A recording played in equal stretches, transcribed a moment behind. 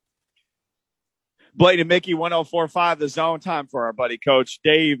Blade and Mickey, 104.5 The Zone. Time for our buddy Coach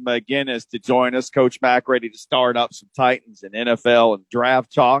Dave McGinnis to join us. Coach Mack ready to start up some Titans and NFL and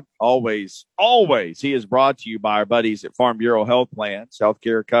draft talk. Always, always. He is brought to you by our buddies at Farm Bureau Health Plans.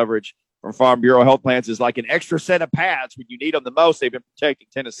 Healthcare coverage from Farm Bureau Health Plans is like an extra set of pads when you need them the most. They've been protecting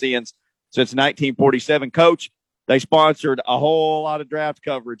Tennesseans since 1947. Coach, they sponsored a whole lot of draft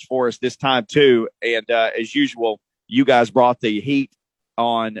coverage for us this time too. And as usual, you guys brought the heat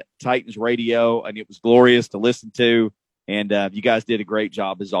on Titans radio, and it was glorious to listen to. And you guys did a great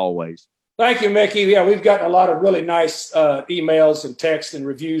job as always. Thank you, Mickey. Yeah, we've gotten a lot of really nice emails and texts and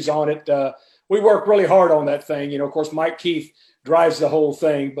reviews on it. We work really hard on that thing. You know, of course, Mike Keith drives the whole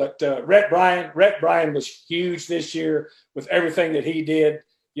thing, but Rhett Bryan was huge this year with everything that he did.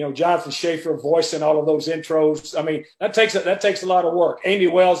 You know, Jonathan Schaefer voicing all of those intros. I mean, that takes a lot of work. Amy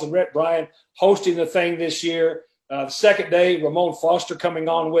Wells and Rhett Bryan hosting the thing this year. The second day, Ramon Foster coming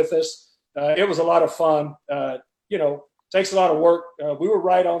on with us. It was a lot of fun. You know, takes a lot of work. We were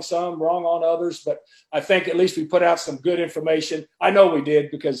right on some, wrong on others, but I think at least we put out some good information. I know we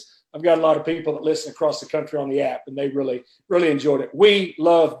did because I've got a lot of people that listen across the country on the app, and they really, really enjoyed it. We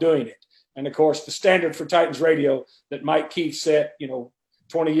love doing it. And, of course, the standard for Titans radio that Mike Keith set,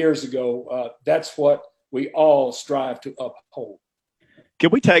 20 years ago, that's what we all strive to uphold.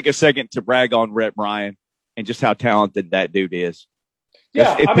 Can we take a second to brag on Rhett Bryan and just how talented that dude is?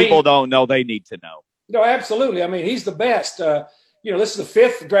 Yeah, if people don't know, they need to know. No, absolutely. I mean, he's the best. This is the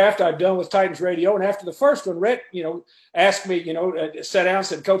fifth draft I've done with Titans Radio, and after the first one, Rhett, asked me, sat down and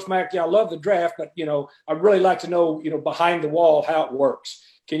said, Coach Mack, I love the draft, but I'd really like to know, behind the wall how it works.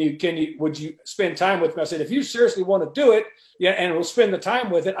 Would you spend time with me? I said, if you seriously want to do it, and we'll spend the time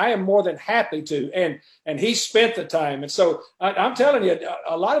with it, I am more than happy to. And he spent the time. And so I'm telling you,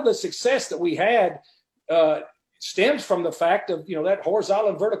 a lot of the success that we had stems from the fact of, that horizontal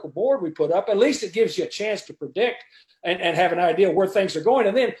and vertical board we put up. At least it gives you a chance to predict and have an idea where things are going.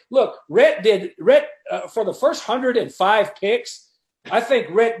 And then look, Rhett for the first 105 picks, I think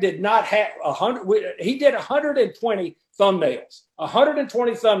Rhett did not have 100. He did 120 thumbnails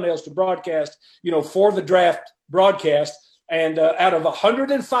to broadcast, for the draft broadcast. And out of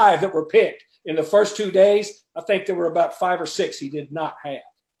 105 that were picked in the first 2 days, I think there were about 5 or 6 he did not have.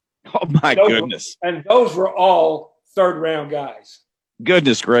 Oh, my goodness. And those were all third-round guys.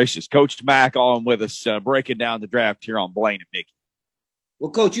 Goodness gracious. Coach Mack on with us, breaking down the draft here on Blaine and Mickey.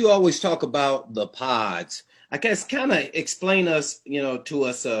 Well, Coach, you always talk about the pods. I guess kind of explain to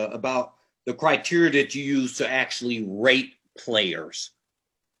us about the criteria that you use to actually rate players.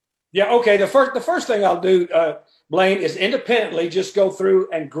 Yeah, okay. The first thing I'll do, Blaine, is independently just go through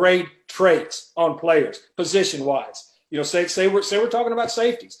and grade traits on players, position-wise. Say we're talking about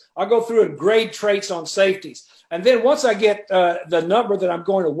safeties. I'll go through and grade traits on safeties. And then once I get the number that I'm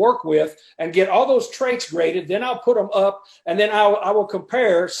going to work with and get all those traits graded, then I'll put them up, and then I will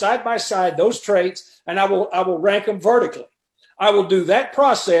compare side by side those traits, and I will rank them vertically. I will do that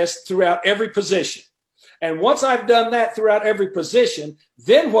process throughout every position. And once I've done that throughout every position,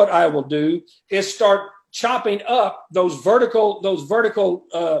 then what I will do is start chopping up those vertical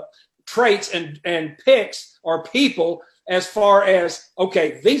traits and picks or people as far as,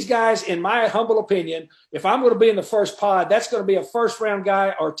 okay, these guys, in my humble opinion, if I'm going to be in the first pod, that's going to be a first round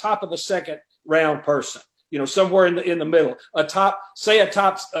guy or top of the second round person, somewhere in the middle, a top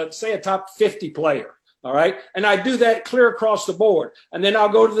 50 player. All right. And I do that clear across the board. And then I'll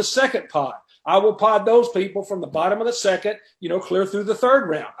go to the second pod. I will pod those people from the bottom of the second, clear through the third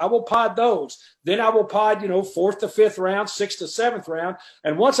round. I will pod those. Then I will pod, fourth to fifth round, sixth to seventh round.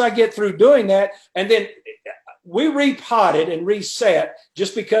 And once I get through doing that, and then we repotted and reset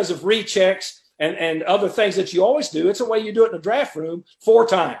just because of rechecks and other things that you always do. It's the way you do it in the draft room 4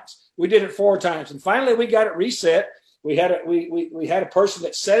 times. We did it 4 times. And finally we got it reset. We had a person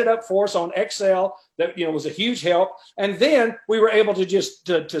that set it up for us on Excel that was a huge help, and then we were able to just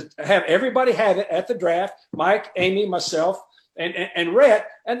to have everybody have it at the draft. Mike, Amy, myself, and Rhett.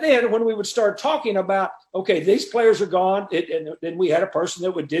 And then when we would start talking about, okay, these players are gone, and then we had a person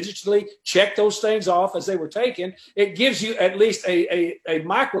that would digitally check those things off as they were taken. It gives you at least a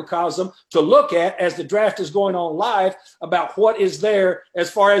microcosm to look at as the draft is going on live about what is there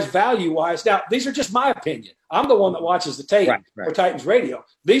as far as value-wise. Now, these are just my opinion. I'm the one that watches the tape for Titans Radio.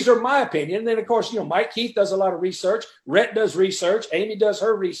 These are my opinion. And then, of course, Mike Keith does a lot of research. Rhett does research. Amy does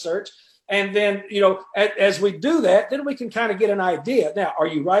her research. And then, as we do that, then we can kind of get an idea. Now, are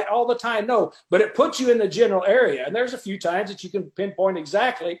you right all the time? No, but it puts you in the general area. And there's a few times that you can pinpoint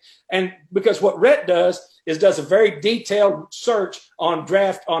exactly. And because what Rhett does is does a very detailed search on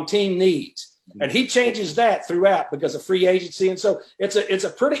team needs. And he changes that throughout because of free agency. And so it's a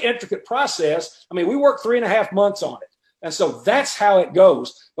pretty intricate process. I mean, we worked 3.5 months on it. And so that's how it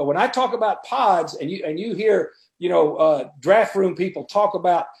goes. But when I talk about pods and you hear, draft room people talk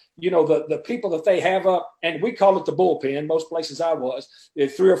about, the people that they have up, and we call it the bullpen. Most places I was,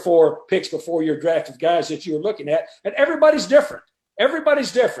 3 or 4 picks before you're drafted guys that you're looking at. And everybody's different.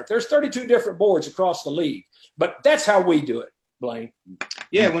 Everybody's different. There's 32 different boards across the league. But that's how we do it, Blaine.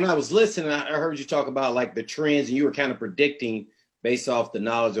 Yeah, when I was listening, I heard you talk about like the trends, and you were kind of predicting based off the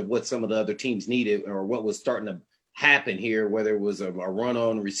knowledge of what some of the other teams needed or what was starting to happen here, whether it was a run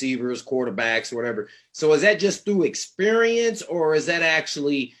on receivers, quarterbacks, or whatever. So is that just through experience, or is that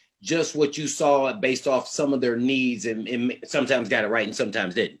actually just what you saw based off some of their needs and sometimes got it right and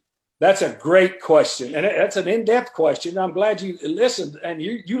sometimes didn't? That's a great question, and that's an in-depth question. I'm glad you listened, and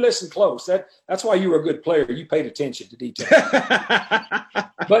you listened close. That's why you were a good player. You paid attention to detail.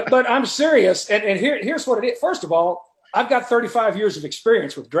 but I'm serious, and here's what it is. First of all, I've got 35 years of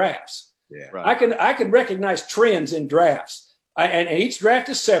experience with drafts. Yeah, right. I can recognize trends in drafts, and each draft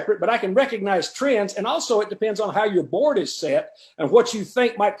is separate, but I can recognize trends, and also it depends on how your board is set and what you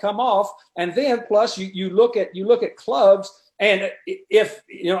think might come off, and then plus you look at clubs. And if,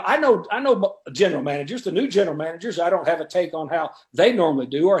 I know general managers, the new general managers, I don't have a take on how they normally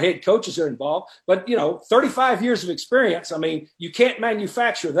do, or head coaches are involved, but 35 years of experience. I mean, you can't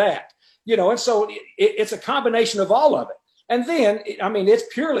manufacture that, and so it's a combination of all of it. And then, I mean, it's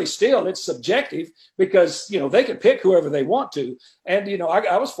subjective because, they can pick whoever they want to. And,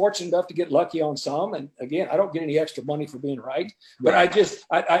 I was fortunate enough to get lucky on some. And again, I don't get any extra money for being right. But I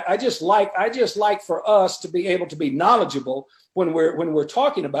just like for us to be able to be knowledgeable when we're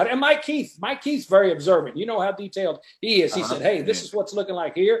talking about it. And Mike Keith's very observant. You know how detailed he is. He said, hey, this is what's looking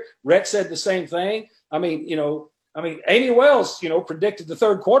like here. Rhett said the same thing. I mean, Amy Wells, predicted the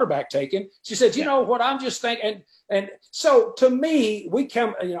third quarterback taken. She said, you know what, I'm just thinking. And so to me,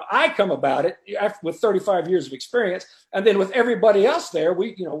 I come about it with 35 years of experience. And then with everybody else there,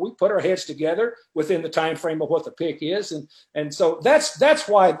 we put our heads together within the time frame of what the pick is. And so that's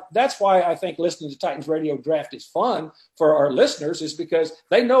why I think listening to Titans Radio Draft is fun for our listeners, is because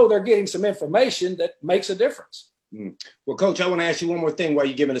they know they're getting some information that makes a difference. Well, Coach, I want to ask you one more thing while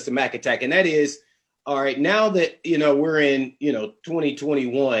you're giving us the Mac Attack. And that is, all right, now that, we're in,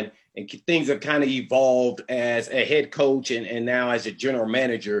 2021 and things have kind of evolved as a head coach and now as a general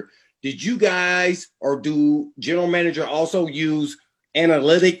manager, did you guys or do general manager also use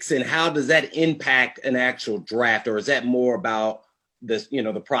analytics, and how does that impact an actual draft? Or is that more about this,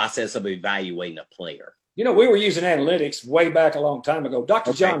 the process of evaluating a player? We were using analytics way back a long time ago.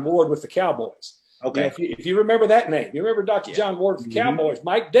 Dr. John Ward with the Cowboys. Okay. If you remember that name, you remember Dr. John Ward with the Cowboys.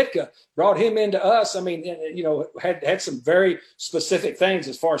 Mike Ditka brought him into us. I mean, had some very specific things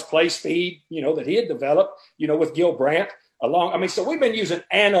as far as play speed, that he had developed, with Gil Brandt so we've been using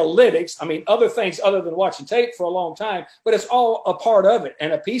analytics. I mean, other things other than watching tape for a long time, but it's all a part of it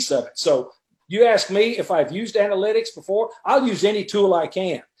and a piece of it. So you ask me if I've used analytics before, I'll use any tool I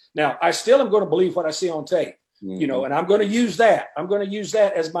can. Now, I still am going to believe what I see on tape. And I'm going to use that. I'm going to use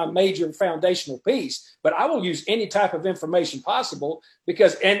that as my major foundational piece, but I will use any type of information possible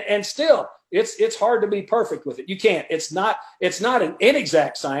because, and still it's hard to be perfect with it. You can't, it's not an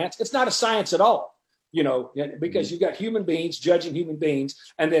inexact science. It's not a science at all, because you've got human beings judging human beings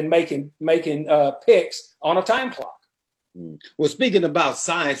and then making picks on a time clock. Well, speaking about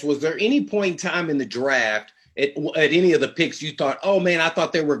science, was there any point in time in the draft at any of the picks you thought, oh man, I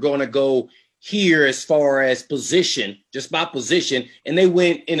thought they were going to go here as far as position, just by position, and they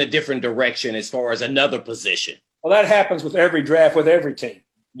went in a different direction as far as another position? Well, that happens with every draft, with every team.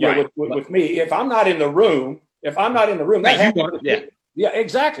 Right. With me, if I'm not in the room, that happens. Yeah,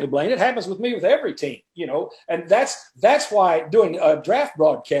 exactly, Blaine. It happens with me with every team, and that's why doing a draft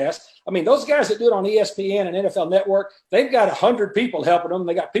broadcast. I mean, those guys that do it on ESPN and NFL Network, they've got 100 people helping them.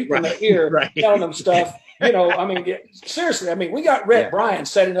 They got people in their ear telling them stuff. Seriously. I mean, we got Rhett Bryan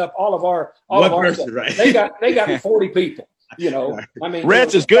setting up all of our stuff. Right. They got 40 people. I mean,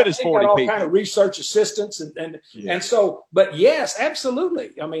 Rhett's as good as 40 all people. Kind of research assistants and so, but yes,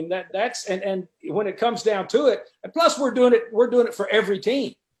 absolutely. I mean, that's and when it comes down to it, and plus we're doing it for every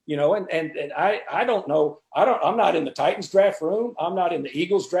team. And I don't know. I'm not in the Titans draft room. I'm not in the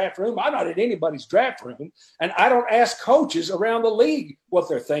Eagles draft room. I'm not in anybody's draft room. And I don't ask coaches around the league what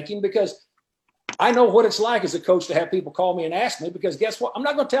they're thinking because I know what it's like as a coach to have people call me and ask me because guess what? I'm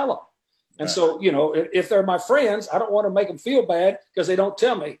not going to tell them. And so, if they're my friends, I don't want to make them feel bad because they don't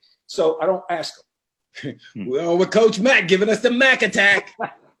tell me. So I don't ask them. Well, with Coach Mack giving us the Mac Attack.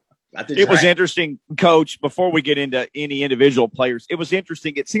 It was interesting, Coach, before we get into any individual players, it was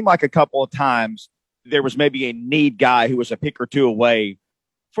interesting. It seemed like a couple of times there was maybe a need guy who was a pick or two away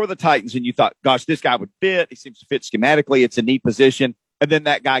for the Titans, and you thought, gosh, this guy would fit. He seems to fit schematically. It's a neat position. And then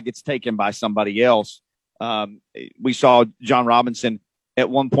that guy gets taken by somebody else. We saw John Robinson at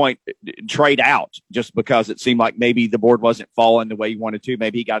one point trade out just because it seemed like maybe the board wasn't falling the way he wanted to.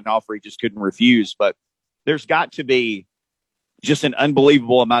 Maybe he got an offer he just couldn't refuse. But there's got to be just an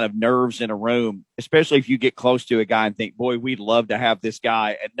unbelievable amount of nerves in a room, especially if you get close to a guy and think, boy, we'd love to have this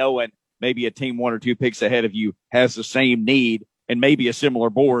guy. And knowing maybe a team 1 or 2 picks ahead of you has the same need and maybe a similar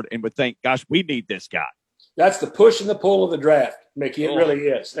board and would think, gosh, we need this guy. That's the push and the pull of the draft, Mickey. It really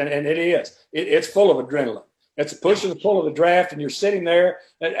is. And it is. It's full of adrenaline. It's a push and the pull of the draft, and you're sitting there.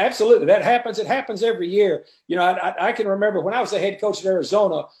 And absolutely, that happens. It happens every year. You know, I can remember when I was the head coach at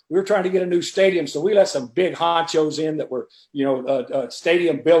Arizona, we were trying to get a new stadium. So we let some big honchos in that were,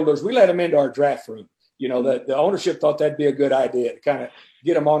 stadium builders. We let them into our draft room. You know, the ownership thought that'd be a good idea to kind of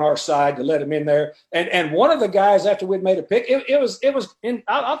get them on our side, to let them in there. And one of the guys, after we'd made a pick, it was in,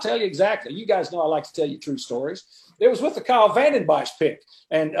 I'll tell you exactly. You guys know I like to tell you true stories. It was with the Kyle Vanden Bosch pick.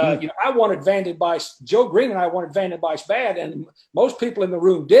 And, I wanted Vanden Bosch. Joe Green and I wanted Vanden Bosch bad, and most people in the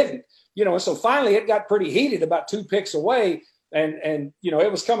room didn't. And so finally it got pretty heated about 2 picks away. And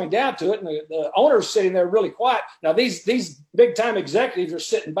it was coming down to it, and the owner's sitting there really quiet. Now these big time executives are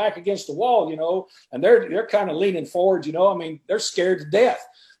sitting back against the wall, and they're kind of leaning forward, they're scared to death.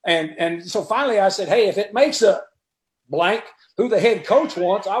 And so finally I said, hey, if it makes a blank who the head coach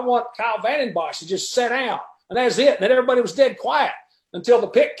wants, I want Kyle Vanden Bosch to just sit down, and that's it. And then everybody was dead quiet until the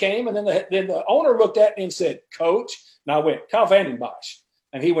pick came, and then the owner looked at me and said, Coach, and I went, Kyle Vanden Bosch,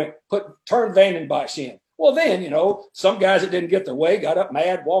 and he went, turn Vanden Bosch in. Well, then, some guys that didn't get their way got up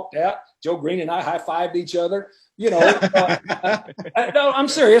mad, walked out. Joe Green and I high-fived each other. No, I'm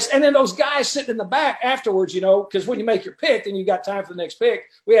serious. And then those guys sitting in the back afterwards, because when you make your pick, then you got time for the next pick.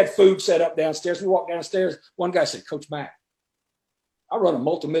 We had food set up downstairs. We walked downstairs. One guy said, Coach Mack, I run a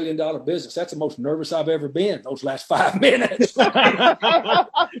multi-million-dollar business. That's the most nervous I've ever been those last 5 minutes.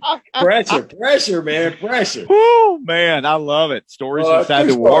 Pressure, man, pressure. Oh, man, I love it. Stories inside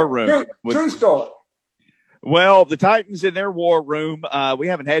the war room. True story. Well, the Titans in their war room, we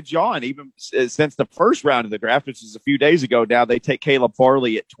haven't had you on even since the first round of the draft, which is a few days ago now. They take Caleb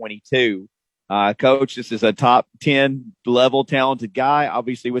Farley at 22. Coach, this is a top 10 level talented guy,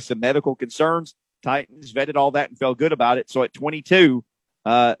 obviously with some medical concerns. Titans vetted all that and felt good about it. So at 22,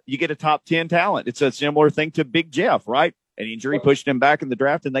 you get a top 10 talent. It's a similar thing to Big Jeff, right? An injury pushed him back in the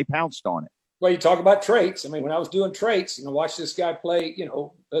draft and they pounced on it. Well, you talk about traits. I mean, when I was doing traits, watch this guy play,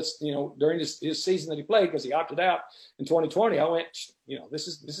 during his season that he played, because he opted out in 2020, I went, this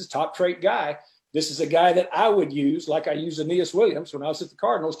is top trait guy. This is a guy that I would use, like I used Aeneas Williams when I was at the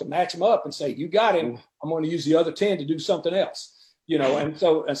Cardinals, to match him up and say, you got him. I'm going to use the other 10 to do something else, and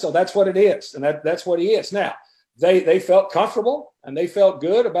so that's what it is. And that's what he is. Now, they felt comfortable and they felt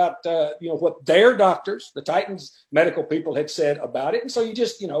good about, what their doctors, the Titans medical people, had said about it. And so you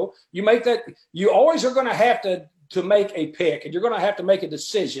just, you make that, you always are going to have to make a pick, and you're going to have to make a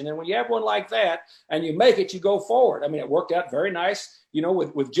decision. And when you have one like that and you make it, you go forward. I mean, it worked out very nice,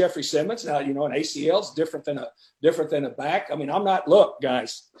 with Jeffrey Simmons. Now, an ACL is different than a back. I mean, look,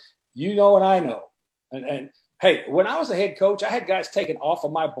 guys, and I know. And hey, when I was a head coach, I had guys taken off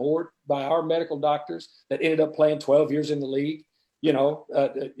of my board by our medical doctors that ended up playing 12 years in the league,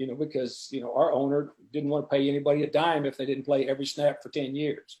 because, our owner didn't want to pay anybody a dime if they didn't play every snap for 10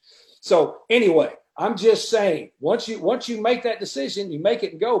 years. So anyway, I'm just saying, once you make that decision, you make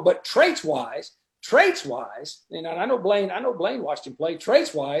it and go. But traits wise, and I know Blaine watched him play.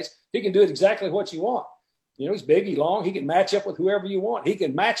 Traits wise, he can do exactly what you want. He's big, he's long. He can match up with whoever you want. He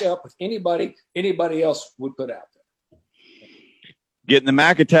can match up with anybody else would put out there. Getting the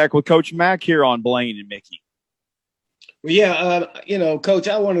Mac Attack with Coach Mack here on Blaine and Mickey. Well, yeah, Coach,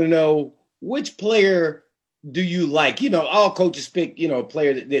 I want to know, which player do you like? All coaches pick, a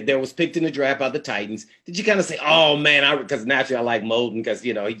player that was picked in the draft by the Titans. Did you kind of say, oh, man, because naturally I like Molden because,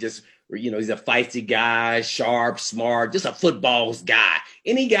 he just, he's a feisty guy, sharp, smart, just a footballs guy.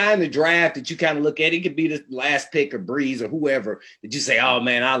 Any guy in the draft that you kind of look at, it could be the last pick or Breeze or whoever, that you say, oh,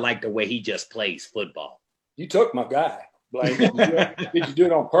 man, I like the way he just plays football. You took my guy. Like, did you do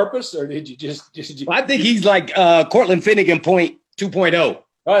it on purpose, or did you just? I think he's like Cortland Finnegan 2.0.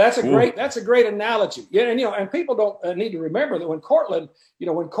 Oh, that's a great analogy. Yeah, and people don't need to remember that when Cortland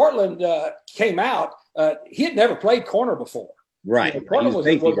came out, he had never played corner before. Right. Cortland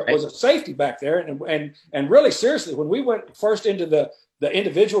was a safety back there, and really seriously, when we went first into the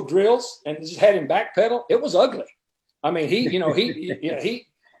individual drills and just had him backpedal, it was ugly. I mean, he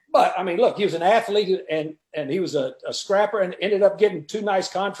But I mean, look, he was an athlete and he was a scrapper and ended up getting 2 nice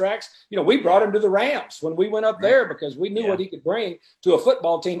contracts. You know, we brought him to the Rams when we went up there because we knew what he could bring to a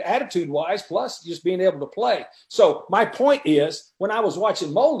football team attitude wise, plus just being able to play. So my point is, when I was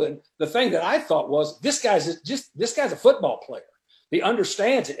watching Molden, the thing that I thought was this guy's a football player. He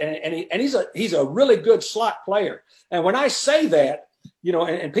understands it, and he's a really good slot player. And when I say that, you know,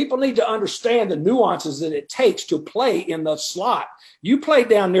 and people need to understand the nuances that it takes to play in the slot. You play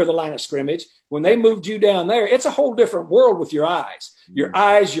down near the line of scrimmage. When they moved you down there, it's a whole different world with your eyes,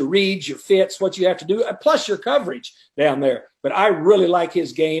 your reads, your fits, what you have to do, plus your coverage down there. But I really like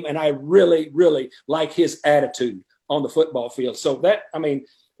his game, and I really, really like his attitude on the football field. So that, I mean,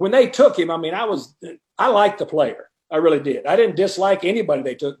 when they took him, I mean, I liked the player. I really did. I didn't dislike anybody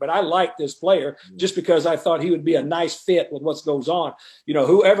they took, but I liked this player just because I thought he would be a nice fit with what goes on. You know,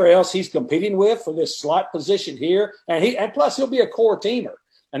 whoever else he's competing with for this slot position here, and plus he'll be a core teamer.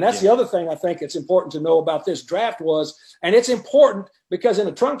 And that's the other thing I think it's important to know about this draft was, and it's important because in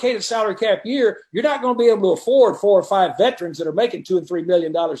a truncated salary cap year, you're not going to be able to afford 4 or 5 veterans that are making $2 and $3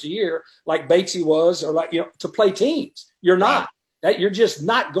 million a year like Batesy was, or like, you know, to play teams. You're not. That you're just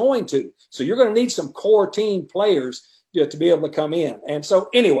not going to. So you're going to need some core team players to be able to come in. And so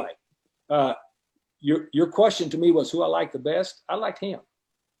anyway, your question to me was who I liked the best. I liked him.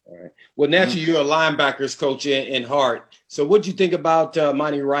 All right. Well, naturally, you're a linebackers coach in heart. So what'd you think about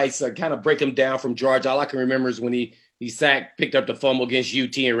Monty Rice? Kind of break him down from Georgia. All I can remember is when he sacked, picked up the fumble against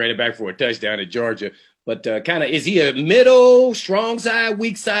UT and ran it back for a touchdown at Georgia. But kind of, is he a middle, strong side,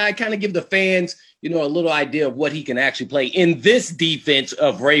 weak side? Kind of give the fans, you know, a little idea of what he can actually play in this defense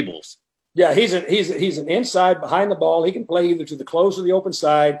of Vrabel's. Yeah, he's an inside behind the ball. He can play either to the close or the open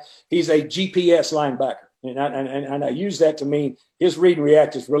side. He's a GPS linebacker. And I use that to mean his read and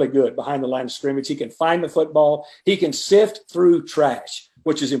react is really good behind the line of scrimmage. He can find the football. He can sift through trash,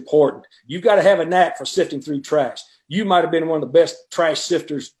 which is important. You've got to have a knack for sifting through trash. You might have been one of the best trash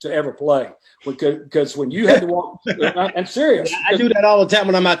sifters to ever play because when you had to walk, I'm serious. I do that all the time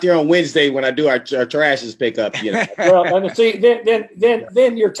when I'm out there on Wednesday when I do our trashes pickup. You know. Well, and see,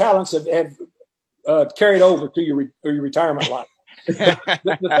 then your talents have carried over to your retirement life.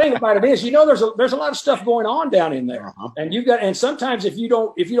 The thing about it is, you know, there's a lot of stuff going on down in there, and sometimes if you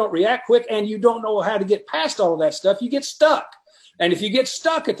don't react quick and you don't know how to get past all of that stuff, you get stuck. And if you get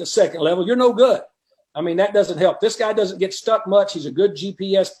stuck at the second level, you're no good. I mean, that doesn't help. This guy doesn't get stuck much. He's a good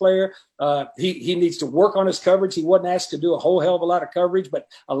GPS player. He needs to work on his coverage. He wasn't asked to do a whole hell of a lot of coverage, but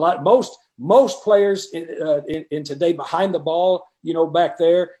most players in today behind the ball, you know, back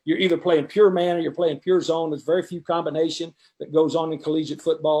there, you're either playing pure man or you're playing pure zone. There's very few combination that goes on in collegiate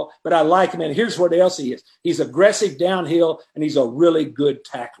football. But I like him, and here's what else he is. He's aggressive downhill, and he's a really good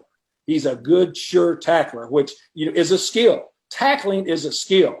tackler. He's a good, sure tackler, which, you know, is a skill. Tackling is a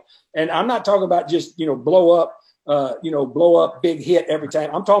skill. And I'm not talking about just, you know, blow up big hit every time.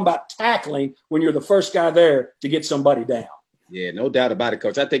 I'm talking about tackling when you're the first guy there to get somebody down. Yeah, no doubt about it,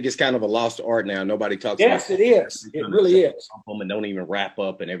 Coach. I think it's kind of a lost art now. Nobody talks about it. Yes, it is. It really is. And don't even wrap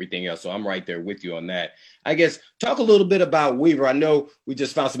up and everything else. So I'm right there with you on that. I guess talk a little bit about Weaver. I know we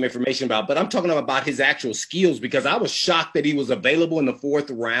just found some information but I'm talking about his actual skills because I was shocked that he was available in the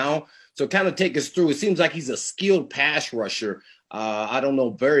 4th round. So kind of take us through. It seems like he's a skilled pass rusher. I don't know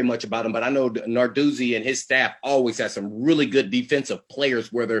very much about him, but I know Narduzzi and his staff always has some really good defensive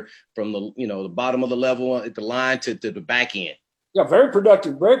players, whether from the bottom of the level at the line to the back end. Yeah, very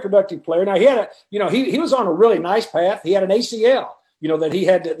productive player. Now he was on a really nice path. He had an ACL, you know, that he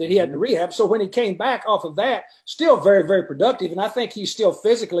had to rehab. So when he came back off of that, still very, very productive. And I think he's still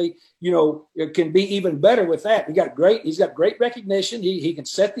physically, you know, can be even better with that. He's got great recognition. He can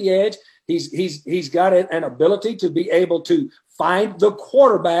set the edge. He's got an ability to be able to find the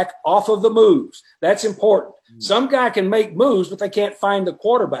quarterback off of the moves. That's important. Some guy can make moves, but they can't find the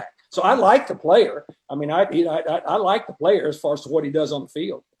quarterback. So I like the player. I mean, I like the player as far as to what he does on the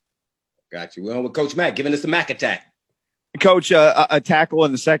field. Got you. Well, with Coach Mack giving us the Mack attack. Coach, a tackle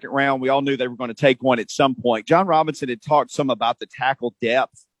in the 2nd round. We all knew they were going to take one at some point. John Robinson had talked some about the tackle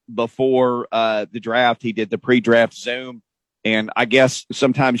depth before the draft. He did the pre-draft Zoom. And I guess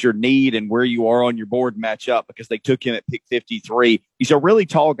sometimes your need and where you are on your board match up because they took him at pick 53. He's a really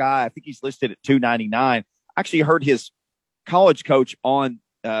tall guy. I think he's listed at 299. I actually heard his college coach on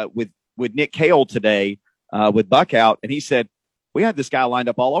with Nick Cale today with Buckout, and he said, we had this guy lined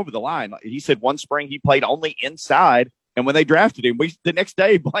up all over the line. He said one spring he played only inside, and when they drafted him, the next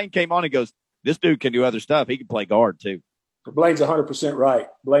day Blaine came on and goes, this dude can do other stuff. He can play guard too. Blaine's 100% right.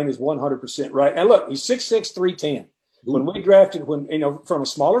 Blaine is 100% right. And look, he's 6'6", 310. When we drafted, from a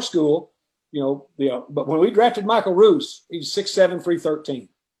smaller school, but when we drafted Michael Roos, he was 6'7", 313.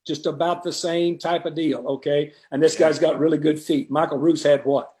 just about the same type of deal, okay? And this guy's got really good feet. Michael Roos had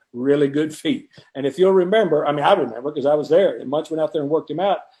what? Really good feet. And if you'll remember, I mean, I remember because I was there, and Munch went out there and worked him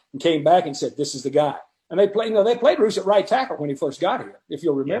out and came back and said, this is the guy. And they played Roos at right tackle when he first got here, if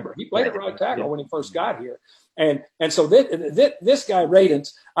you'll remember. He played at right tackle when he first got here. And so this guy,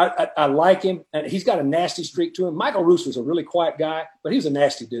 Radunz, I like him, and he's got a nasty streak to him. Michael Roos was a really quiet guy, but he was a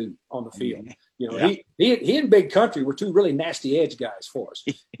nasty dude on the field. You know, he and Big Country were two really nasty edge guys for us,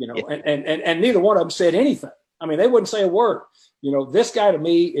 you know, and neither one of them said anything. I mean, they wouldn't say a word. You know, this guy to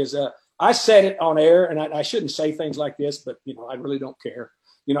me is I said it on air, and I shouldn't say things like this, but, you know, I really don't care.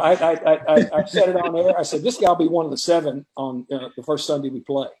 You know, I said it on air. I said, this guy will be one of the 7 on the first Sunday we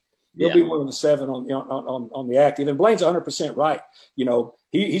play. He'll be one of the 7 on the active. And Blaine's 100% right. You know,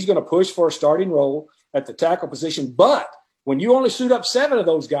 he's going to push for a starting role at the tackle position. But when you only suit up 7 of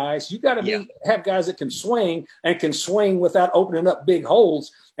those guys, you got to have guys that can swing and can swing without opening up big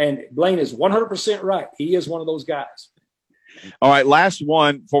holes. And Blaine is 100% right. He is one of those guys. All right, last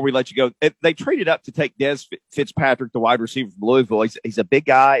one before we let you go. They traded up to take Des Fitzpatrick, the wide receiver from Louisville. He's a big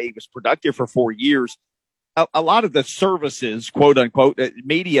guy. He was productive for 4 years. A lot of the services, quote unquote,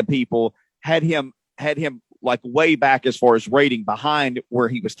 media people had him like way back as far as rating behind where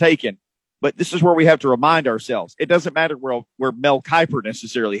he was taken. But this is where we have to remind ourselves. It doesn't matter where Mel Kiper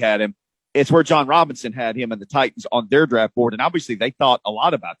necessarily had him. It's where John Robinson had him and the Titans on their draft board. And obviously they thought a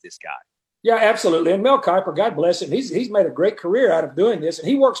lot about this guy. Yeah, absolutely. And Mel Kiper, God bless him, he's made a great career out of doing this, and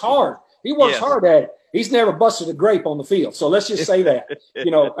he works hard. He works hard at it. He's never busted a grape on the field. So let's just say that, you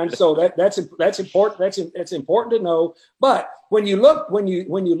know. And so that's important. That's important to know. But when you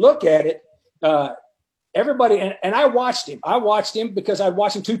look at it, everybody and I watched him because I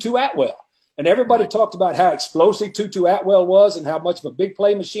watched him Tutu Atwell, and everybody talked about how explosive Tutu Atwell was and how much of a big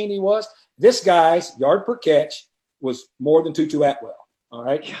play machine he was. This guy's yard per catch was more than Tutu Atwell. All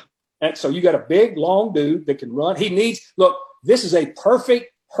right. Yeah. And so you got a big, long dude that can run. This is a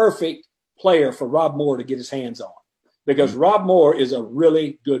perfect player for Rob Moore to get his hands on, because Rob Moore is a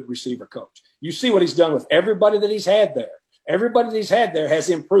really good receiver coach. You see what he's done with everybody that he's had there. Everybody that he's had there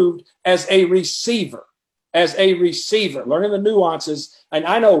has improved as a receiver, learning the nuances. And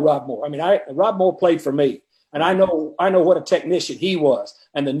I know Rob Moore. I mean, Rob Moore played for me, and I know what a technician he was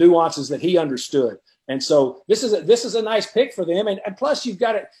and the nuances that he understood. And so this is a nice pick for them. And plus you've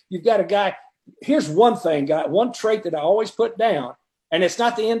got a guy. Here's one trait that I always put down, and it's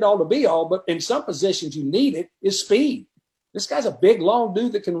not the end all to be all, but in some positions you need it, is speed. This guy's a big, long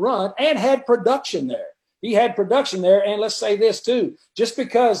dude that can run and had production there. He had production there. And let's say this too, just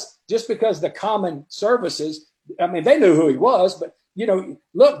because the common services, I mean, they knew who he was, but you know,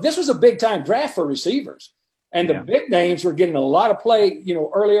 look, this was a big time draft for receivers, and the big names were getting a lot of play, you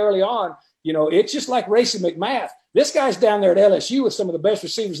know, early on. You know, it's just like Racey McMath. This guy's down there at LSU with some of the best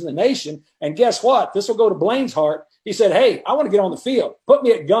receivers in the nation. And guess what? This will go to Blaine's heart. He said, hey, I want to get on the field. Put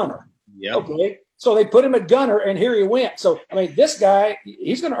me at gunner. Yep. Okay. So they put him at gunner, and here he went. So, I mean, this guy,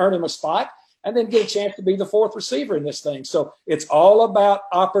 he's going to earn him a spot and then get a chance to be the 4th receiver in this thing. So it's all about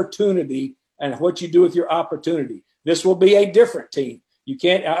opportunity and what you do with your opportunity. This will be a different team.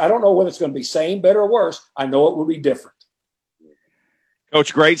 I don't know whether it's going to be same, better, or worse. I know it will be different.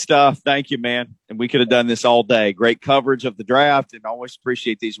 Coach, great stuff. Thank you, man. And we could have done this all day. Great coverage of the draft, and always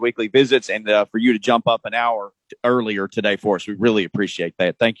appreciate these weekly visits, and for you to jump up an hour earlier today for us. We really appreciate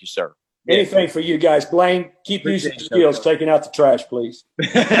that. Thank you, sir. Anything for you guys. Blaine, keep using your skills, taking out the trash, please.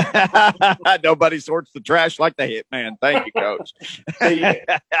 Nobody sorts the trash like the Hitman. Thank you, Coach.